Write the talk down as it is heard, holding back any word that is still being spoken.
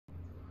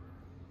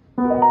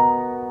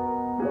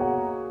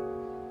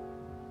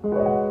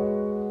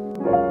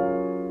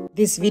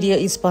This video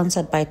is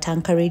sponsored by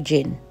Tanqueray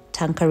Gin.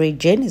 Tanqueray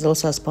Gin is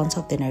also a sponsor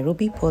of the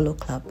Nairobi Polo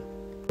Club.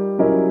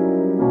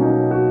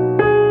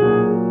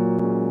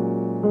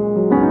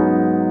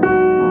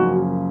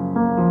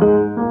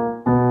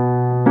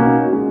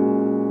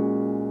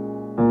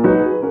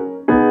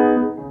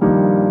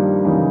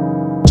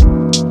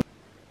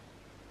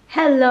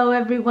 Hello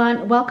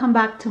everyone, welcome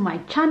back to my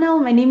channel.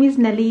 My name is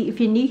Nelly. If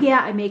you're new here,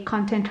 I make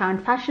content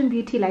around fashion,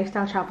 beauty,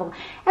 lifestyle, travel,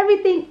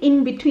 everything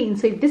in between.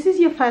 So if this is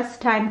your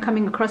first time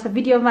coming across a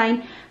video of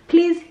mine,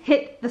 please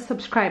hit the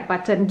subscribe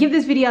button, give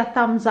this video a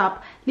thumbs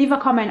up, leave a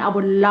comment. I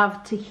would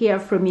love to hear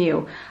from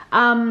you.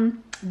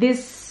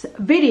 This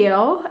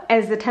video,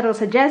 as the title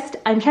suggests,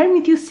 I'm sharing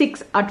with you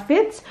 6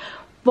 outfits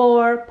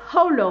for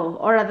Polo,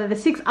 or rather the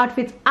 6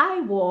 outfits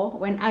I wore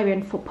when I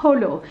went for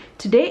Polo.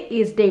 Today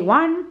is day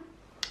 1.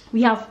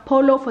 We have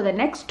Polo for the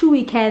next 2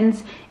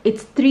 weekends.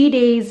 It's 3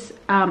 days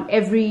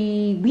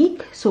every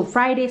week. So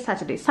Friday,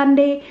 Saturday,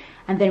 Sunday,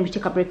 and then we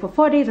take a break for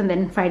 4 days, and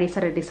then Friday,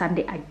 Saturday,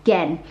 Sunday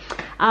again.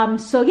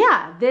 So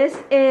yeah, this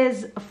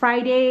is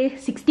Friday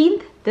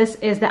 16th. This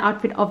is the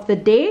outfit of the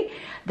day.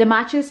 The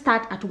matches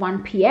start at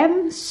 1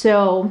 p.m.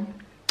 So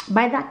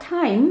by that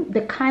time,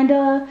 the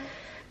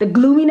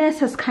gloominess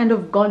has kind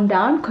of gone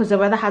down because the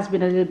weather has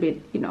been a little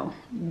bit,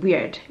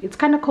 weird. It's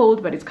kind of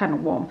cold, but it's kind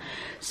of warm.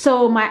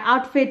 So my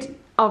outfit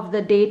of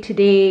the day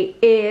today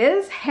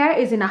is, hair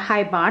is in a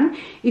high bun.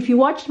 If you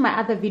watched my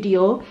other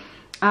video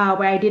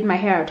where I did my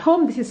hair at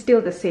home, this is still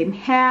the same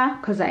hair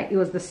because it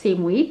was the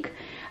same week,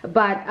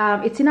 but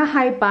it's in a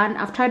high bun.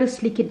 I've tried to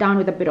slick it down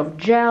with a bit of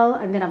gel,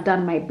 and then I've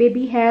done my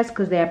baby hairs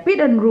because they're a bit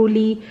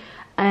unruly,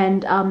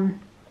 and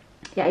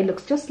yeah, it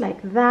looks just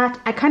like that.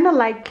 I kind of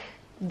like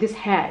this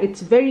hair.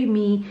 It's very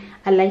me.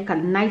 I like a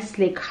nice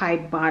slick high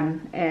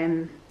bun,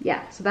 and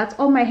yeah, so that's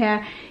all my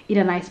hair in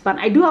a nice bun.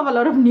 I do have a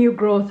lot of new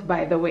growth,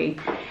 by the way.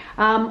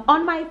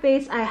 On my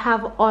face, I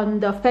have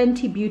on the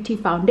Fenty Beauty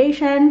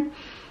foundation.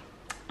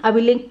 I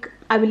will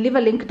leave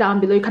a link down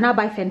below. You cannot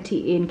buy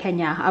Fenty in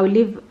Kenya. I will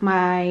leave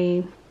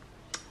my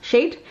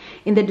shade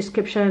in the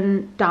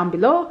description down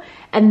below.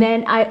 And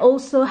then I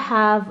also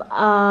have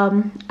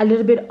a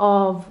little bit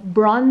of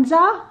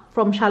bronzer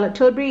from Charlotte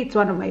Tilbury. It's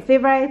one of my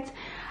favorites.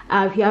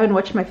 If you haven't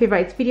watched my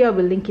favorites video, I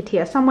will link it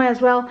here somewhere as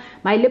well.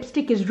 My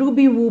lipstick is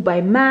Ruby Woo by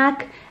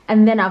MAC,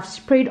 and then I've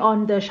sprayed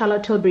on the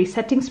Charlotte Tilbury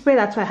setting spray.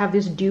 That's why I have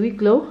this dewy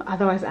glow.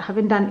 Otherwise, I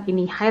haven't done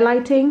any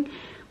highlighting.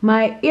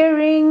 My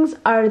earrings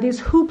are these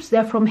hoops.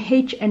 They're from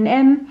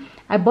H&M.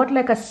 I bought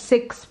like a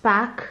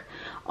 6-pack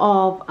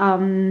of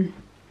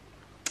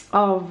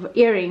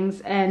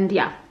earrings, and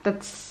yeah,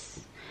 that's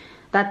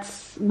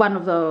one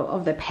of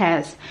the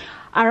pairs.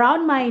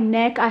 Around my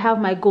neck, I have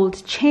my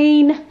gold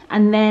chain,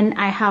 and then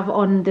I have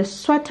on this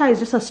sweater. It's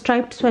just a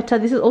striped sweater.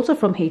 This is also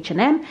from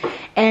H&M,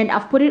 and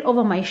I've put it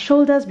over my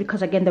shoulders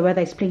because, again, the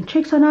weather is playing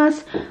tricks on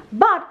us.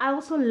 But I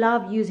also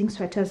love using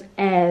sweaters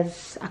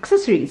as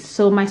accessories.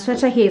 So my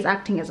sweater here is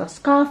acting as a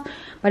scarf,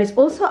 but it's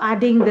also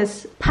adding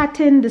this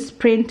pattern, this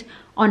print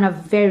on a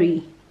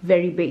very,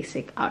 very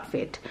basic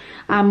outfit.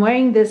 I'm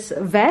wearing this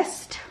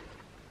vest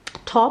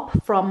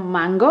top from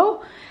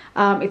Mango.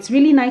 It's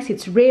really nice.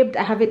 It's ribbed.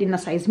 I have it in a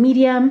size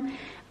medium.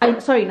 In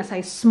a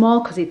size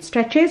small because it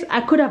stretches.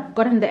 I could have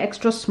gotten the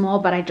extra small,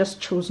 but I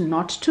just chose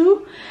not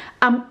to.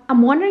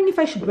 I'm wondering if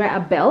I should wear a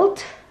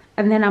belt,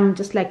 and then I'm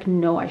just like,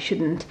 no, I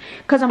shouldn't,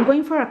 because I'm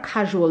going for a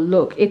casual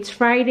look. It's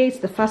Friday. It's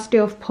the first day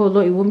of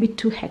Polo. It won't be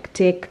too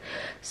hectic.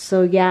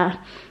 So yeah,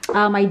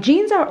 my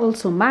jeans are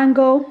also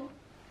Mango.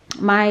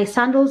 My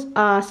sandals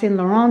are Saint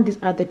Laurent. These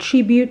are the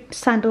tribute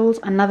sandals,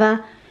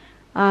 another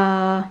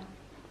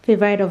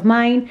favorite of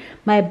mine.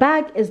 My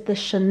bag is the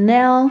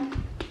Chanel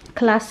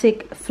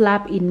classic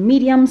flap in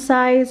medium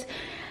size,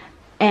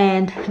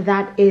 and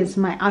that is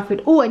my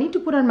outfit. Oh, I need to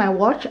put on my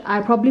watch.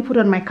 I probably put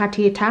on my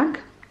Cartier tag,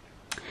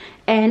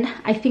 and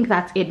I think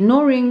that's it.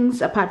 No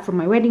rings apart from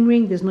my wedding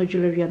ring. There's no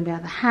jewelry on the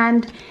other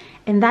hand,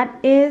 and that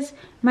is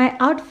my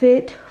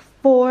outfit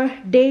for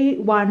day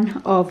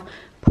 1 of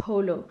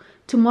Polo.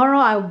 Tomorrow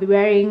I will be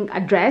wearing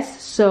a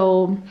dress,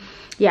 so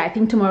yeah, I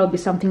think tomorrow will be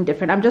something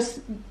different. I'm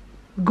just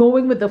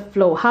going with the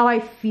flow. How I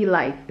feel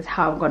like is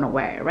how I'm gonna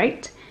wear it,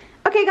 right?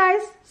 Okay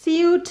guys, see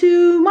you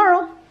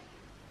tomorrow.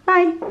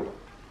 Bye.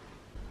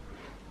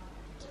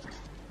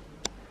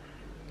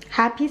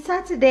 Happy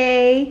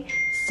Saturday.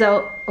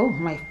 So, oh,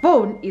 my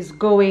phone is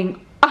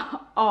going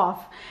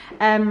off.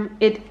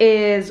 It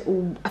is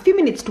a few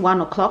minutes to 1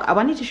 o'clock. I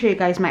wanted to show you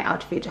guys my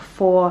outfit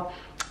for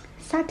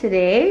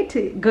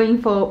Saturday, going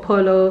for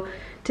Polo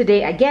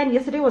today. Again,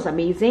 yesterday was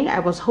amazing. I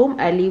was home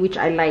early, which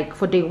I like.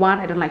 For day 1,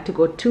 I don't like to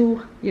go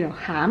too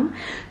ham,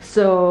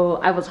 so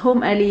I was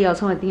home early. I was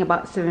home, I think,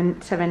 about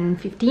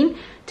 7:15.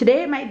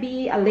 Today might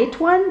be a late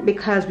one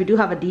because we do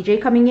have a DJ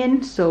coming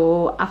in,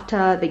 so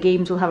after the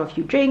games we'll have a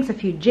few drinks, a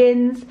few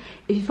gins.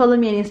 If you follow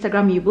me on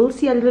Instagram, you will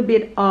see a little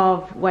bit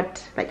of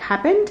what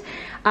happened,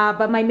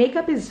 but my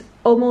makeup is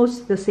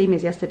almost the same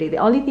as yesterday. The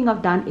only thing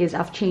I've done is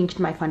I've changed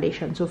my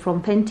foundation. So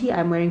from Fenty,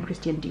 I'm wearing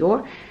Christian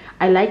Dior.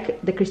 I like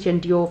the Christian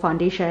Dior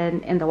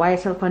foundation and the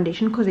YSL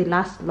foundation because they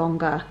last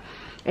longer.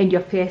 and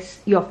your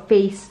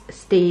face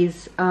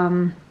stays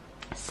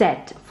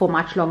set for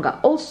much longer.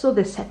 Also,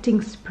 the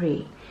setting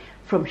spray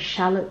from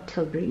Charlotte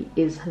Tilbury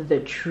is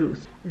the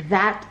truth.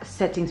 That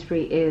setting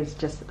spray is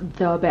just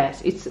the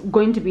best. It's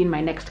going to be in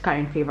my next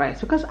current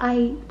favorites because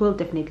I will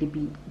definitely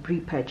be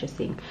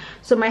repurchasing.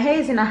 So my hair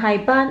is in a high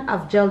bun.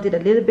 I've gelled it a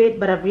little bit,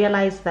 but I've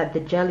realized that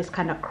the gel is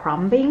kind of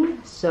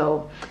crumbing,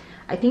 so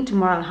I think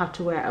tomorrow I'll have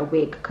to wear a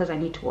wig because I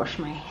need to wash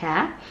my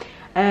hair.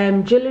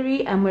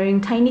 Jewelry, I'm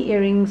wearing tiny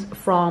earrings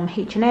from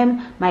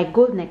H&M, my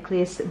gold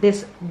necklace,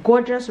 this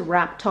gorgeous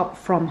wrap top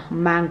from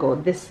Mango.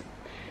 This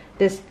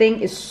thing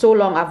is so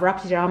long, I've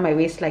wrapped it around my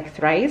waist like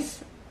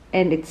thrice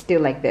and it's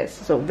still like this,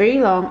 so very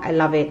long. I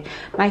love it.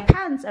 My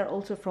pants are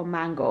also from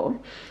Mango,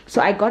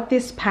 so I got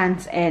these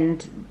pants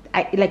and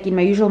I like in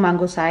my usual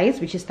Mango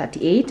size, which is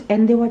 38,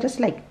 and they were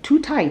just like too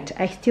tight.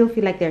 I still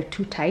feel like they're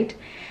too tight.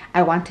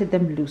 I wanted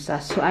them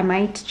looser, so I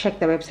might check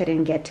the website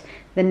and get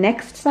the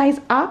next size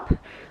up,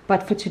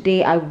 but for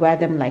today I wear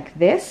them like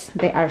this.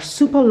 They are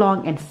super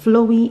long and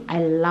flowy. I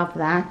love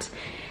that.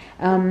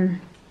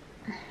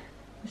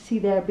 See,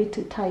 they're a bit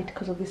too tight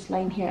because of this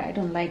line here. I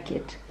don't like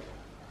it,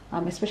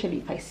 especially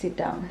if I sit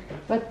down,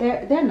 but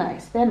they're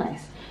nice. They're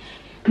nice,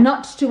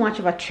 not too much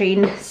of a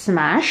train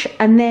smash.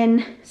 And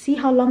then see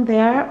how long they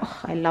are. Oh,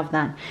 I love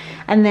that.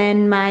 And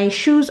then my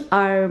shoes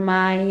are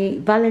my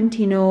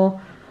Valentino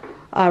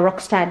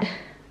Rockstad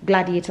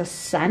Gladiator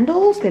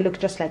sandals. They look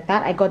just like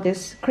that. I got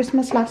this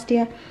Christmas last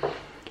year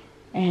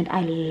and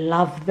I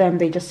love them.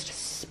 They just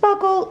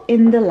sparkle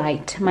in the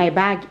light. My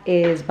bag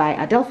is by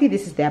Adelphi.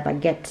 This is their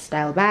baguette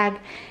style bag,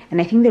 and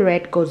I think the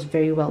red goes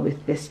very well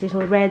with this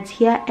little reds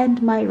here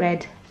and my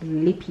red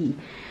lippy.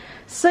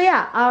 So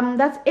yeah,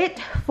 that's it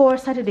for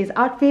Saturday's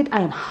outfit.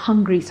 I am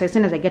hungry, so as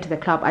soon as I get to the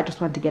club I just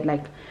want to get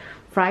like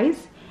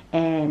fries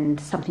and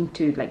something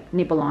to like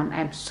nibble on.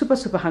 I'm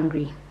super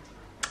hungry.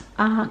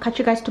 Catch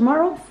you guys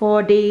tomorrow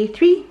for day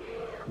 3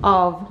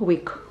 of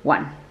week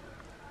 1.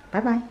 Bye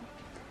bye.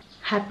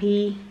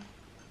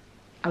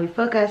 Are we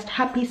focused?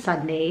 Happy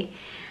Sunday.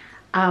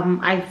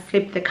 I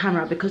flipped the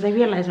camera because I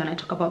realized when I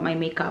talk about my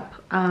makeup,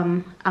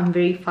 I'm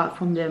very far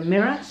from the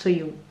mirror, so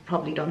you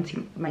probably don't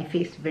see my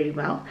face very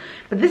well,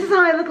 but this is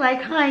how I look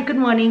like. Hi, good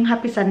morning,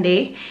 happy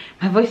Sunday.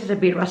 My voice is a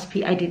bit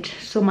raspy. I did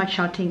so much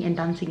shouting and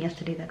dancing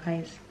yesterday that,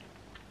 guys,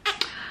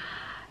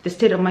 the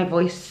state of my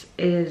voice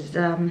is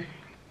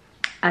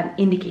an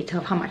indicator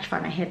of how much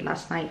fun I had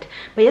last night.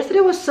 But yesterday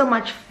was so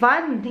much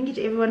fun. Thank you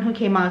to everyone who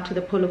came out to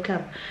the Polo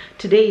Club.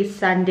 Today is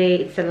Sunday.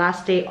 It's the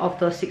last day of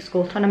the 6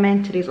 goal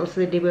tournament. Today is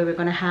also the day where we're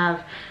gonna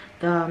have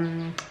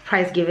the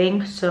prize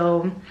giving.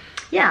 So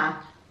yeah,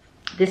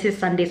 this is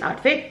Sunday's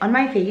outfit. On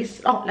my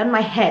face, oh, on my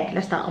head,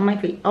 let's start on my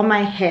face. On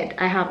my head,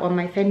 I have on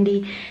my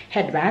Fendi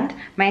headband.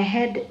 My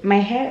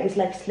hair is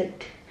like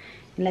slicked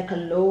in like a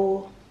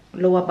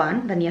lower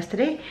bun than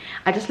yesterday.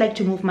 I just like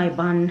to move my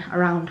bun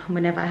around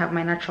whenever I have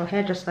my natural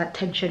hair, just that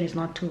tension is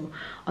not too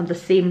on the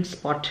same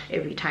spot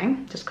every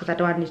time, just because I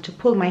don't need to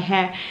pull my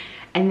hair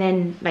and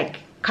then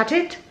like cut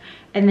it.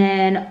 And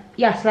then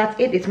yeah, so that's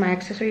it. It's my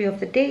accessory of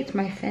the day. It's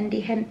my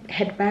Fendi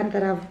headband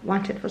that I've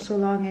wanted for so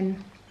long,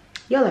 and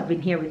y'all have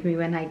been here with me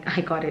when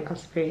I got it. I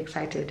was very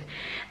excited.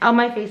 On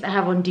my face I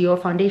have on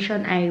Dior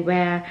foundation. I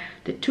wear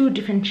the 2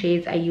 different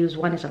shades I use.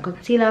 One is a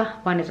concealer,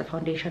 one is a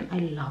foundation. I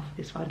love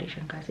this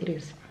foundation, guys. It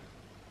is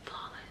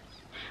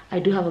I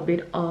do have a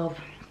bit of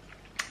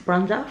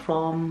bronzer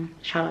from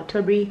Charlotte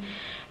Tilbury,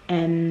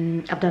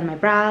 and I've done my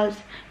brows.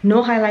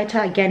 No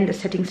highlighter. Again, the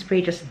setting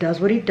spray just does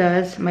what it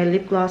does. My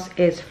lip gloss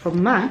is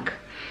from MAC.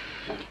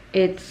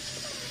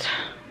 It's,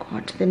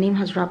 God, the name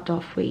has rubbed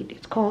off. Wait,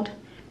 it's called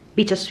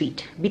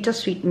Bittersweet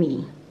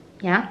Me.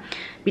 Yeah,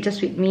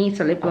 Bittersweet Me. It's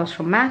a lip gloss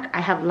from MAC.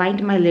 I have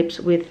lined my lips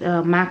with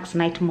MAC's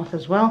Night Moth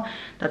as well.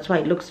 That's why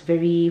it looks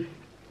very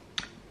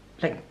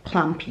like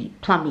plummy.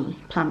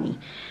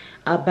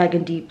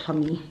 Burgundy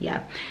plummy,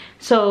 yeah.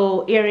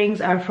 So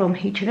earrings are from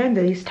H&M.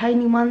 They're these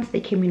tiny ones. They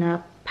came in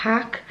a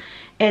pack,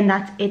 and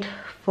that's it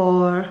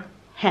for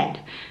head.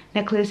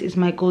 Necklace is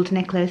my gold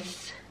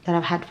necklace that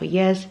I've had for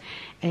years,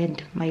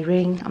 and my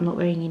ring. I'm not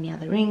wearing any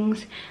other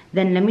rings.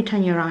 Then let me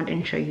turn you around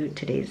and show you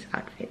today's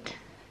outfit.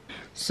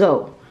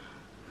 So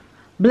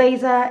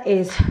blazer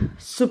is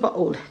super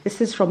old. This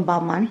is from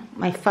Balmain,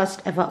 my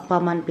first ever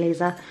Balmain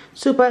blazer.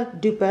 Super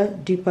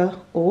duper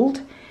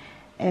old.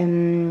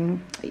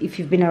 If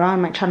you've been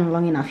around my channel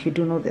long enough, you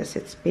do know this.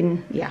 It's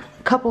been, yeah,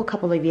 a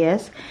couple of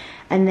years.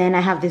 And then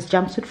I have this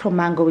jumpsuit from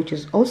Mango, which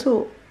is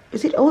also,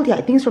 is it old? Yeah,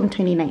 I think it's from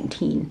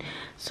 2019,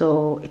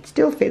 so it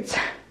still fits.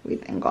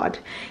 Thank God,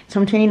 it's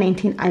from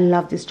 2019. I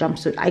love this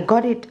jumpsuit. I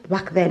got it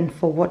back then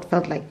for what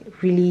felt like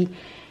really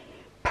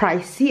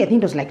pricey. I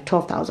think it was like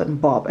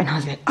 12,000 bob, and I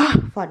was like,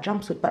 for a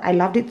jumpsuit, but I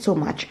loved it so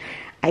much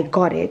I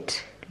got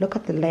it. Look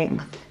at the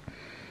length.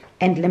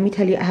 And let me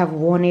tell you, I have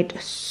worn it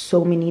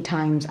so many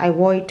times. I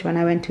wore it when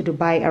I went to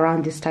Dubai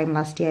around this time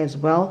last year as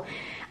well.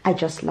 I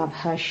just love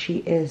her.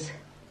 She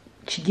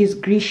gives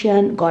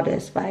Grecian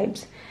goddess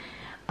vibes.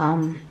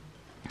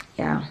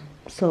 Yeah,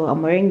 so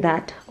I'm wearing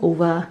that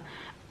over,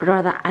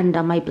 rather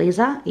under my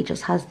blazer. It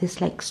just has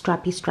this like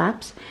strappy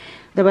straps.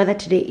 The weather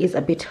today is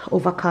a bit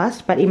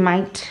overcast, but it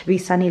might be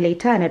sunny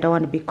later, and I don't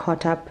want to be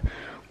caught up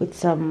with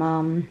some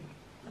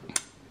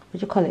what do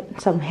you call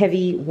it, some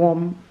heavy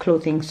warm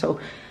clothing. So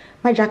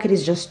my jacket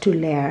is just 2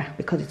 layer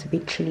because it's a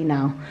bit chilly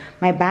now.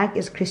 My bag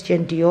is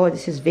Christian Dior.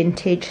 This is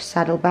vintage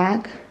saddle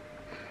bag.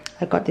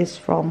 I got this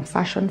from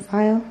Fashion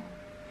File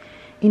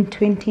in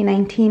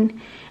 2019.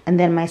 And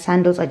then my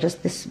sandals are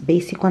just this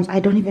basic ones. I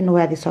don't even know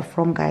where these are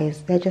from,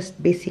 guys. They're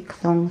just basic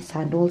thong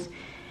sandals.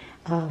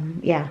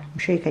 Yeah, I'm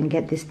sure you can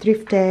get this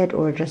thrifted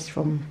or just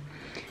from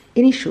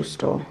any shoe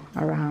store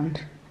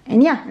around.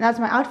 And yeah, that's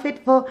my outfit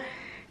for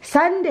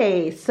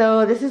Sunday.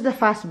 So this is the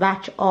first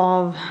batch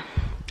of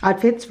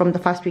outfits from the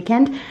first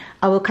weekend.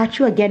 I will catch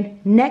you again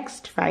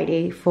next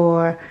Friday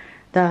for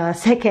the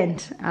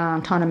second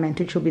tournament,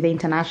 which will be the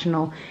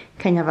international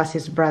Kenya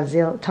versus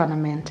Brazil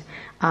tournament.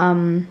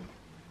 Thank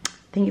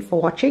you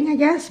for watching, I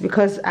guess,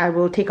 because I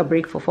will take a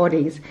break for 4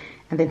 days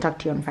and then talk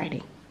to you on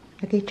Friday.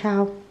 Okay,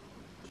 ciao.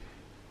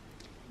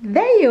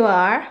 There you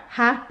are.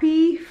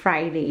 Happy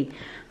Friday.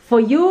 For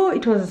you,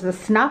 it was the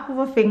snap of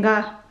a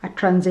finger, a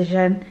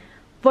transition.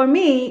 For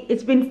me,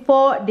 it's been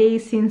 4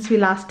 days since we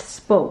last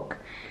spoke.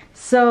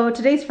 So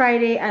today's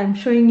Friday. I'm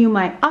showing you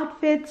my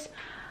outfits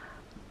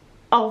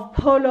of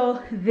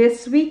Polo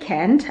this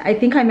weekend. I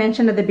think I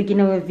mentioned at the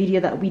beginning of the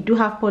video that we do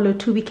have Polo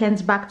 2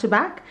 weekends back to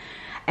back.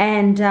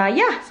 And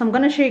yeah, so I'm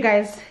gonna show you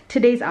guys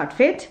today's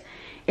outfit.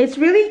 It's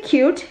really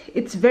cute.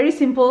 It's very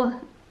simple.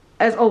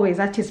 As always,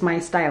 that is my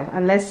style.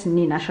 Unless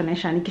ni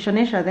nashonesha,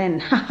 nikishonesha, then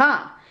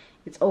haha,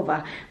 it's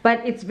over.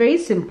 But it's very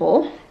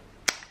simple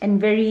and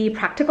very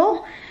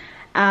practical.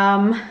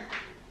 My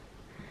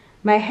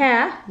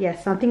hair,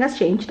 yes, something has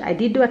changed. I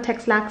did do a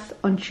Texlax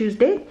on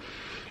Tuesday,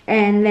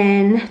 and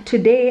then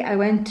today I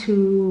went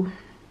to,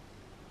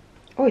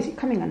 oh, is it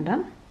coming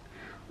undone?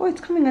 Oh,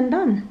 it's coming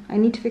undone. I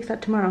need to fix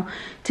that tomorrow.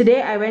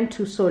 Today I went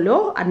to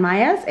Solo at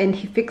Maya's, and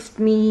he fixed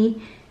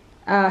me,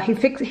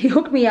 he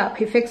hooked me up.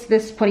 He fixed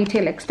this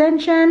ponytail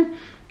extension,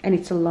 and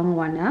it's a long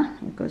one,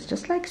 it goes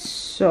just like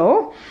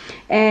so,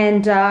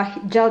 and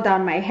gel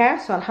down my hair.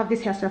 So I'll have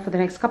this hairstyle for the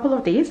next couple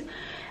of days.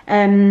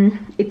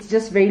 It's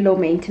just very low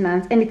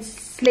maintenance, and it's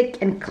slick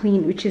and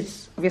clean, which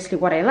is obviously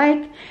what I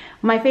like.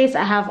 My face,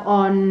 I have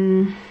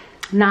on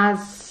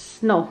Nars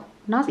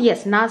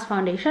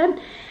foundation.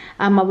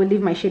 I will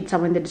leave my shade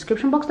somewhere in the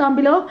description box down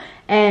below.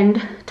 And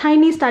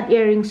tiny stud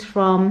earrings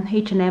from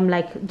H&M,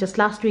 like just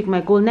last week. My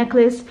gold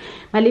necklace.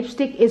 My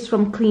lipstick is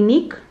from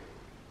Clinique.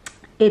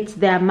 It's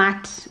their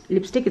matte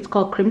lipstick. It's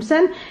called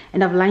Crimson,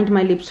 and I've lined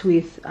my lips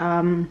with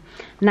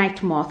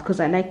Night Moth because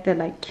I like the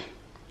like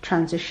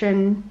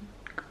transition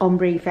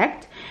ombre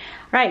effect.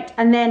 Right,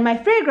 and then my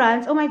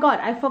fragrance, oh my god,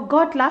 I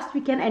forgot last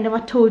weekend. I never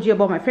told you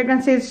about my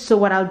fragrances. So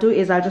what I'll do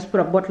is I'll just put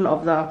a bottle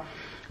of the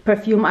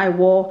perfume I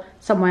wore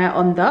somewhere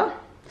on the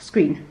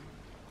screen.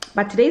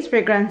 But today's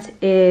fragrance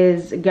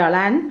is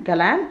Galan.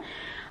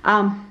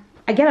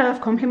 I get a lot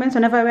of compliments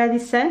whenever I wear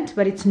this scent,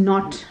 but it's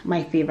not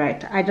my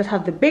favorite. I just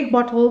have the big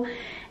bottle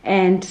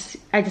and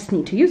I just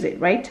need to use it,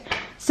 right?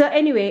 So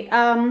anyway,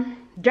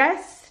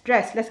 dress,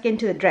 let's get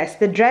into the dress.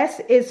 The dress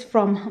is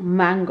from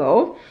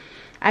Mango.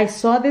 I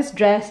saw this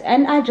dress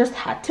and I just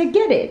had to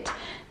get it.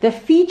 The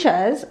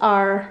features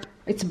are,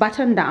 it's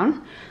buttoned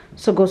down,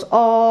 so it goes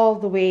all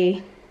the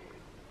way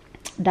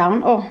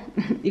down. Oh,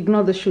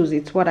 ignore the shoes,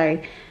 it's what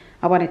I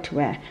wanted to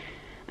wear.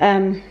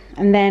 And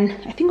then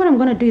I think what I'm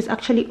gonna do is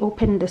actually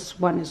open this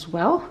one as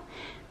well,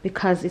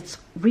 because it's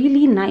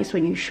really nice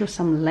when you show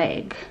some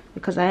leg,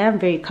 because I am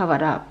very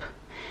covered up.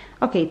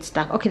 Okay, it's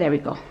stuck. Okay, there we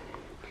go.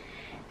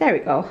 There we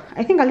go.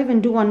 I think I'll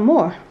even do one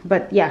more,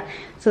 but yeah.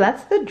 So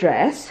that's the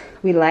dress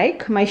we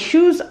like. My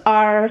shoes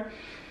are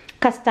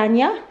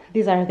Castagna.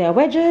 These are their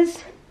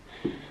wedges.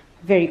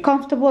 Very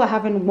comfortable. I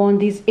haven't worn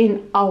these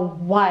in a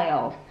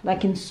while,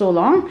 like in so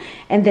long.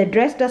 And the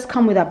dress does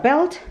come with a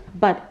belt,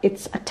 but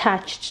it's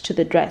attached to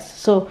the dress.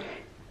 So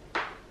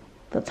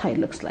that's how it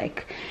looks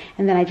like.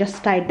 And then I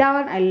just tie it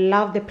down. I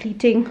love the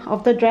pleating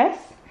of the dress.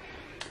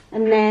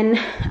 And then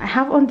I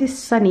have on these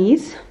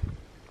Sunnies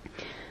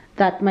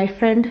that my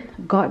friend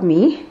got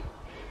me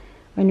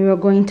when we were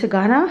going to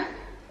Ghana.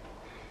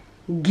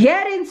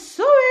 Get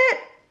into it.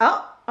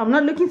 Oh, I'm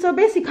not looking so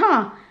basic,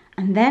 huh?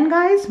 And then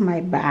guys, my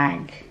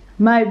bag.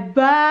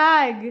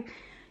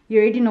 You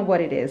already know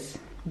what it is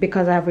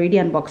because I've already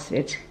unboxed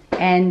it,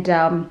 and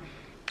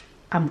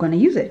I'm gonna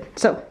use it.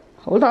 So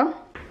hold on.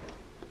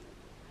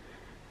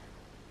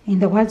 In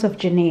the words of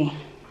Janae,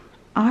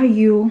 are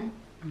you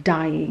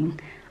dying?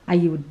 Are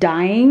you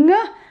dying?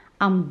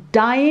 I'm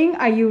dying.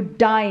 Are you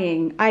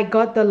dying? I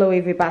got the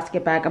Louis V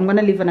basket bag. I'm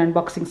gonna leave an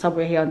unboxing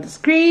somewhere here on the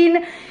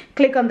screen.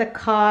 Click on the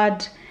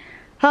card.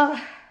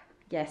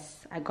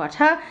 Yes, I got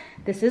her.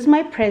 This is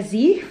my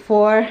prezi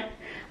for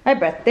my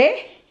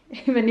birthday,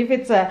 even if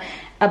it's a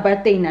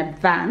birthday in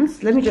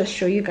advance. Let me just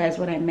show you guys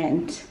what I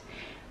meant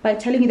by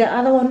telling you the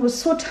other one was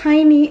so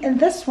tiny and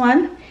this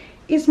one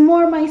is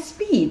more my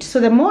speed.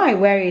 So the more I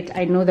wear it,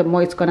 I know the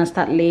more it's gonna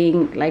start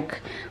laying like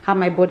how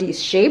my body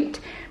is shaped.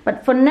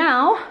 But for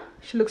now,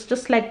 she looks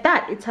just like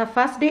that. It's her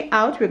first day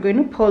out. We're going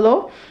to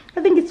Polo.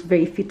 I think it's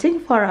very fitting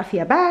for a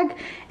raffia bag.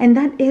 And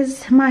that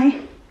is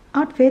my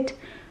outfit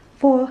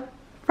for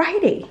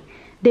Friday.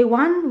 Day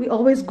 1, we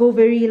always go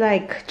very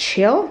like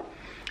chill.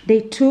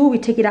 Day 2, we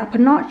take it up a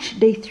notch.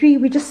 Day 3,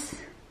 we just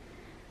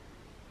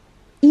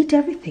eat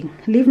everything,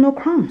 leave no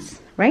crumbs,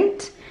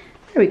 right?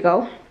 There we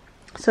go.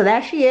 So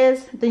there she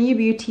is, the new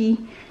beauty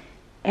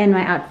and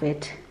my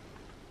outfit.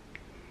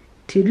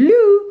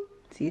 Toodaloo.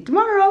 See you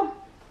tomorrow.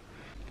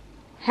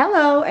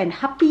 Hello and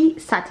happy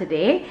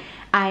Saturday.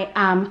 I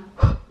am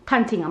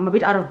panting. I'm a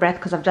bit out of breath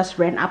because I've just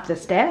ran up the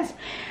stairs.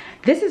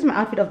 This is my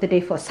outfit of the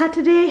day for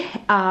Saturday.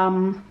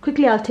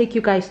 Quickly, I'll take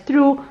you guys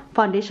through.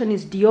 Foundation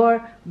is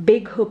Dior.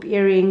 Big hoop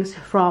earrings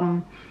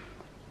from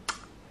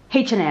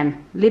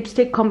H&M.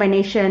 Lipstick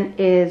combination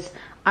is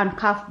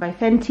Uncuffed by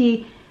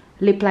Fenty.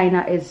 Lip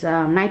liner is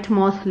Night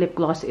Moth. Lip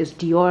gloss is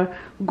Dior.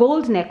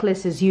 Gold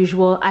necklace as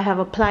usual. I have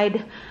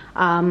applied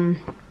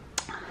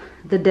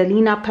the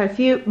Delina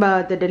perfume,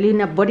 the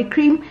Delina body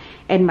cream,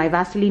 and my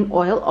Vaseline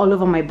oil all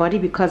over my body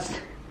because,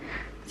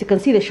 as you can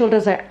see, the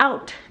shoulders are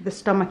out, the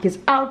stomach is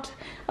out,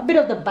 a bit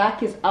of the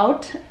back is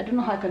out. I don't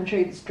know how I can show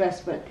you this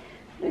dress, but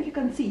if you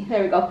can see,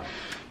 there we go.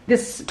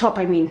 This top,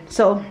 I mean.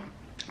 So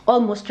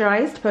all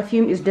moisturized.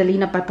 Perfume is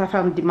Delina by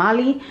Parfum de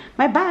Mali.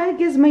 My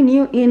bag is my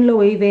new In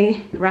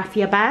Loewe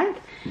raffia bag,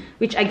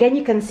 which again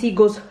you can see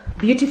goes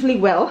beautifully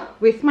well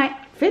with my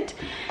outfit.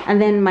 And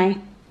then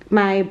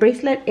my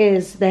bracelet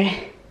is the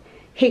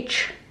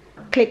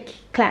Click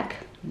Clack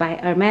by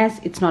Hermes.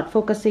 It's not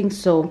focusing,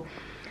 so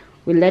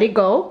we'll let it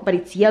go, but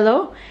it's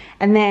yellow.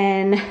 And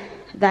then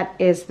that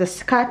is the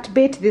skirt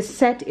bit. This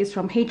set is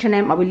from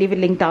H&M. I will leave a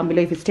link down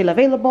below if it's still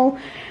available.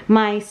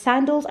 My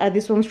sandals are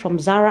these ones from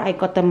Zara. I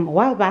got them a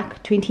while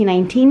back,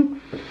 2019,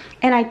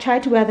 and I try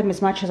to wear them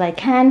as much as I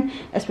can,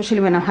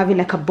 especially when I'm having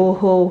like a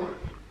boho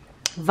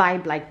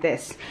vibe like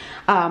this.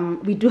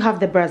 We do have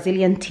the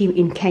Brazilian team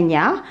in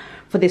Kenya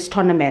for this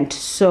tournament,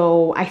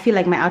 so I feel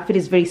like my outfit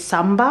is very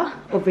samba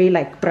or very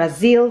like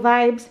Brazil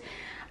vibes.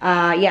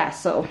 Yeah,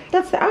 so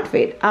that's the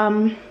outfit.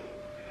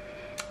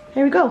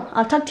 There we go.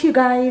 I'll talk to you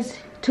guys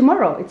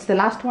tomorrow. It's the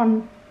last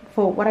one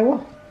for what I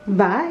wore.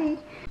 Bye.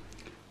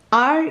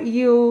 Are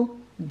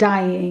you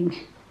dying?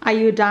 Are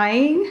you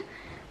dying?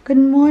 Good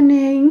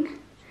morning.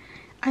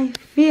 I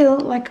feel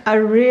like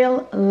a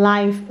real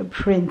life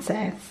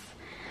princess.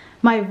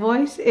 My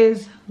voice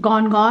is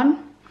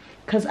gone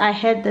because I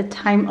had the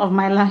time of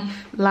my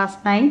life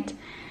last night.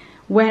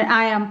 When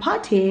I am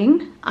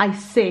partying, I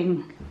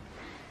sing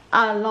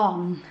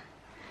along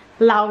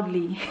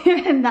loudly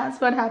and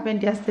that's what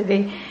happened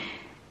yesterday.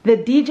 The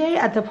DJ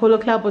at the Polo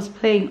Club was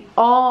playing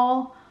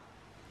all,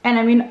 and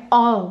I mean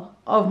all,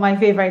 of my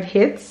favorite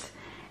hits,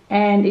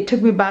 and it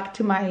took me back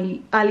to my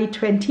early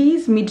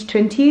 20s, mid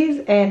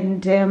 20s,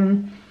 and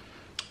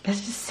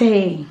let's just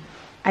say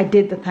I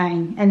did the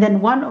thing. And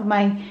then one of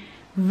my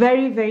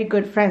very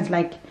good friends,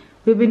 like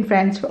we've been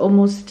friends for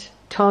almost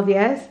 12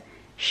 years,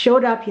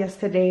 showed up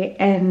yesterday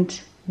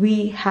and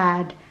we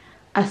had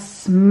a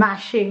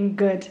smashing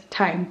good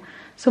time.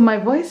 So my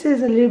voice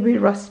is a little bit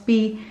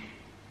raspy.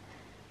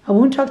 I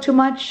won't talk too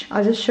much.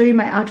 I'll just show you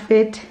my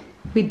outfit.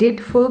 We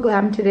did full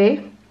glam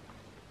today.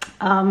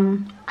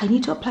 I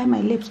need to apply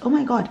my lips. Oh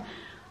my god.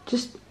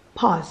 Just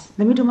pause.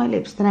 Let me do my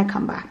lips, then I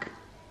come back.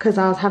 Because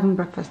I was having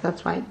breakfast,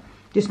 that's why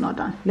it's not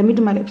done. Let me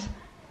do my lips.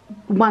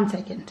 1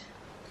 second.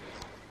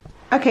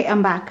 Okay,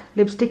 I'm back.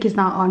 Lipstick is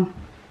now on.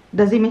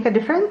 Does it make a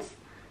difference?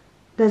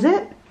 Does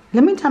it?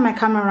 Let me turn my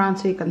camera around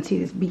so you can see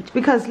this beat.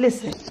 Because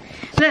listen.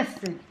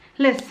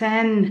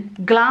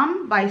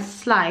 Glam by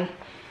Sly.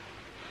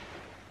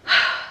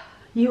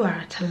 You are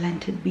a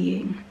talented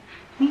being.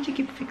 I need to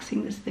keep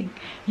fixing this thing.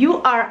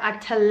 You are a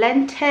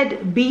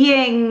talented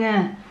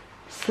being,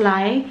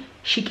 Sly.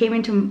 She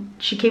came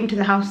to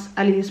the house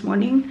early this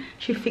morning.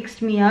 She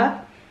fixed me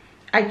up.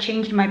 I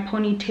changed my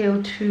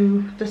ponytail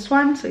to this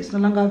one, so it's no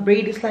longer a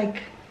braid. It's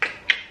like,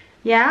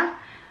 yeah.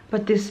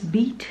 But this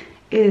beat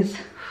is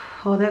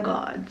for the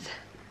gods.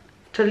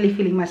 Totally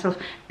feeling myself.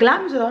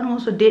 Glam is the one who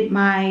also did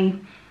my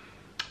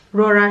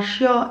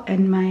Rorashio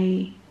and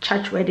my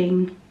church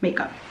wedding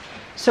makeup.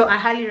 So I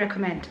highly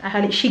recommend.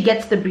 She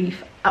gets the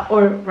brief,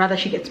 or rather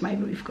she gets my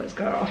brief, because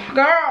girl,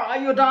 are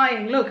you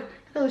dying? Look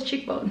at those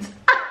cheekbones.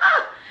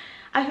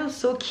 I feel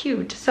so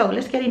cute. So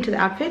let's get into the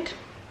outfit.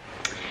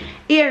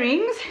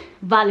 Earrings,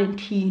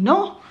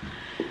 Valentino.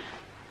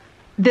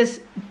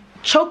 This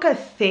choker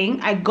thing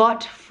I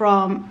got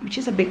from, which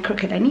is a bit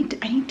crooked. I need to,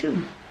 I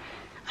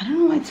don't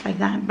know why it's like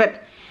that,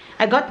 but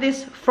I got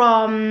this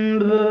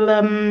from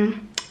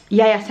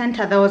Yaya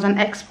Center. There was an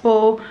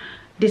expo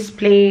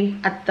display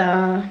at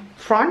the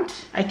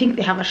front. I think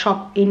they have a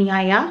shop in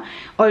Yaya,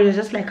 or it was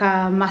just like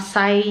a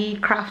Masai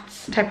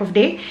crafts type of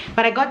day,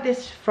 but I got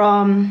this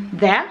from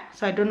there,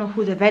 so I don't know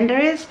who the vendor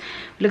is.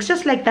 It looks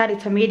just like that.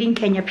 It's a made in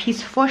Kenya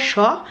piece for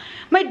sure.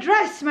 My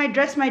dress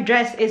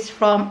is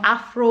from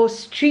Afro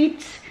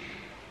Street.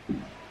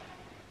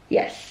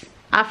 Yes,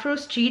 Afro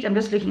Street. I'm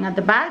just looking at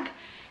the bag.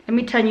 Let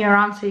me turn you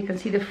around so you can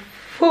see the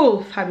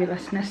full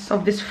fabulousness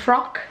of this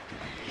frock.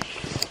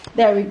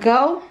 There we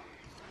go.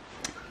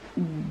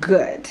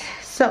 Good.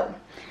 So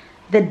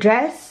the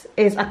dress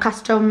is a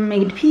custom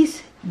made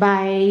piece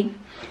by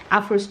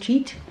Afro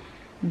Street.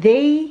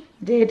 They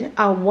did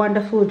a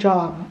wonderful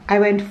job. I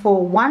went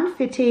for one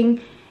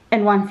fitting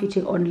and one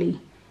fitting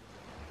only.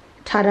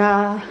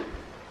 Ta-da!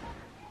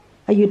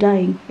 Are you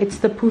dying? It's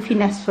the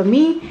poofiness for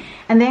me.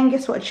 And then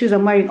guess what shoes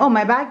I'm wearing? Oh,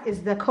 my bag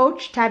is the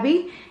Coach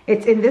Tabby.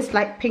 It's in this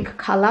light pink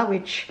color,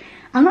 which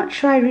I'm not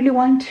sure I really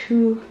want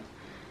to.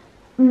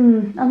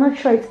 I'm not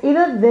sure. It's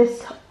either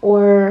this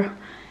or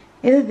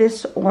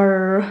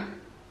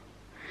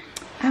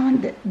I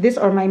want this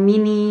or my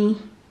mini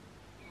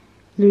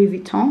Louis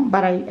Vuitton,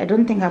 but I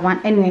don't think I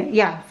want. Anyway,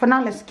 yeah, for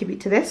now let's keep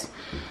it to this.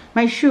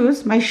 My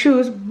shoes,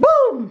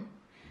 boom,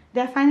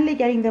 they're finally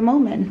getting the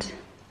moment.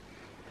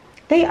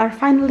 They are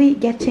finally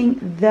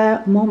getting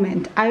the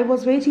moment. I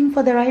was waiting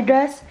for the right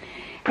dress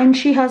and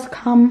she has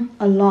come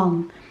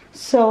along.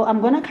 So I'm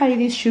gonna carry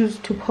these shoes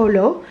to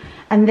Polo,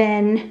 and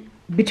then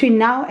between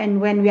now and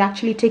when we're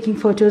actually taking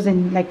photos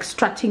and like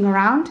strutting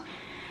around,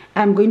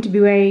 I'm going to be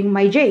wearing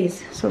my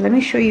J's. So let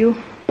me show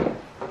you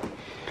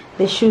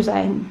the shoes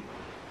I'm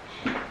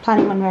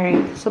planning on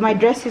wearing. So my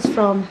dress is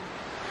from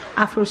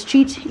Afro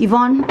Street,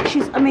 Yvonne.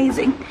 She's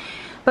amazing.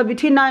 But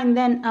between now and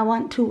then, I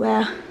want to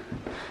wear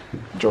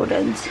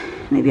Jordans.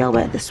 Maybe I'll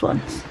wear this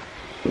ones,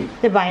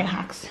 the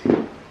biohacks.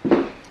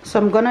 So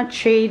I'm gonna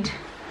trade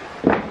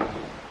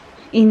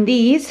in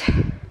these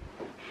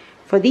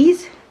for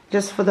these,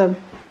 just for the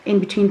in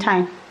between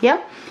time.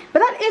 Yeah, but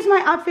that is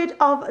my outfit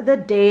of the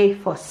day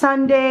for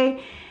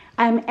Sunday.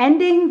 I'm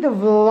ending the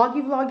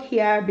vlog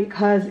here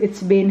because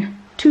it's been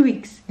 2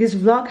 weeks. This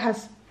vlog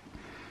has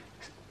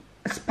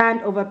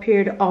spanned over a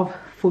period of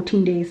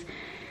 14 days.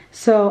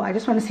 So I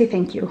just want to say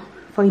thank you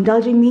for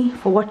indulging me,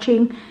 for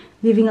watching,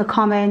 leaving a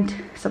comment,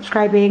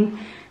 subscribing.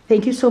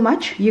 Thank you so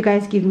much. You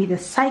guys give me the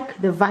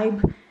psych, the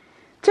vibe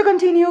to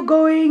continue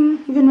going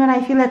even when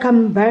I feel like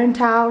I'm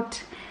burnt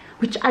out,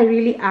 which I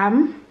really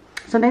am.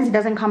 Sometimes it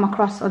doesn't come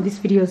across on these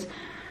videos,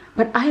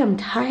 but I am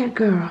tired,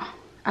 girl.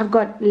 I've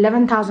got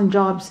 11,000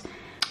 jobs.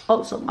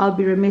 Also, I'll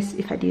be remiss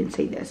if I didn't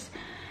say this.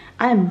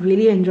 I am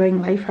really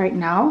enjoying life right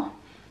now.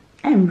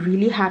 I am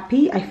really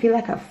happy. I feel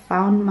like I've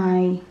found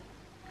my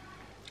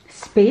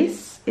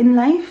space in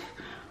life,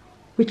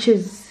 which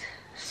is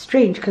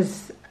strange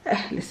because,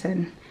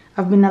 listen,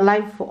 I've been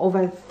alive for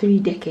over 3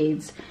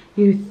 decades.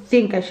 You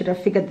think I should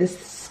have figured this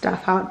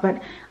stuff out,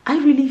 but I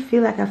really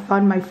feel like I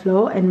found my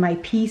flow and my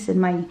peace and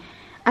my...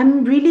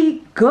 I'm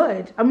really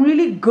good. I'm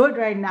really good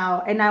right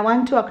now, and I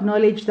want to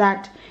acknowledge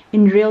that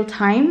in real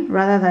time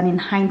rather than in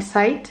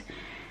hindsight.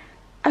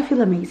 I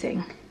feel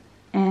amazing,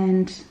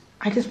 and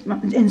I just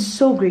am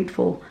so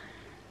grateful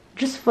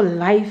just for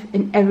life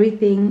and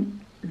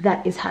everything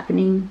that is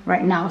happening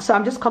right now. So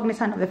I'm just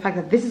cognizant of the fact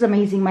that this is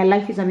amazing, my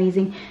life is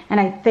amazing, and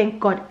I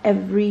thank God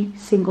every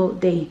single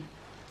day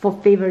for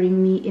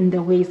favoring me in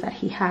the ways that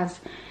he has.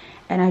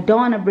 And I don't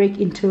want to break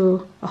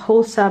into a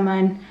whole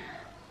sermon.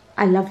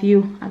 I love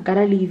you. I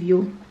gotta leave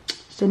you.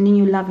 Sending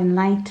you love and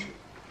light.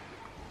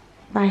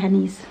 Bye,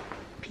 honeys.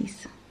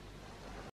 Peace.